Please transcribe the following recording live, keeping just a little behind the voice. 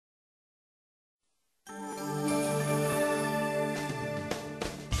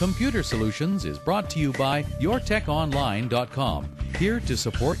Computer Solutions is brought to you by yourtechonline.com, here to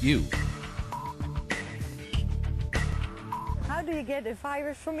support you. How do you get a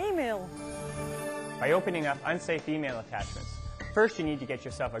virus from email? By opening up unsafe email attachments. First, you need to get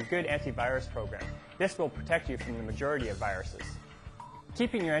yourself a good antivirus program. This will protect you from the majority of viruses.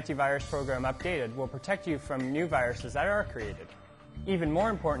 Keeping your antivirus program updated will protect you from new viruses that are created. Even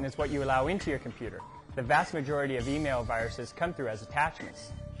more important is what you allow into your computer. The vast majority of email viruses come through as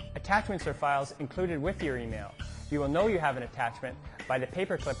attachments. Attachments are files included with your email. You will know you have an attachment by the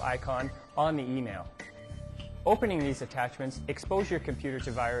paperclip icon on the email. Opening these attachments expose your computer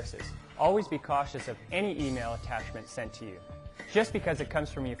to viruses. Always be cautious of any email attachment sent to you. Just because it comes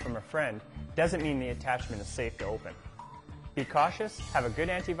from you from a friend doesn't mean the attachment is safe to open. Be cautious, have a good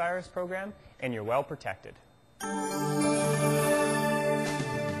antivirus program, and you're well protected.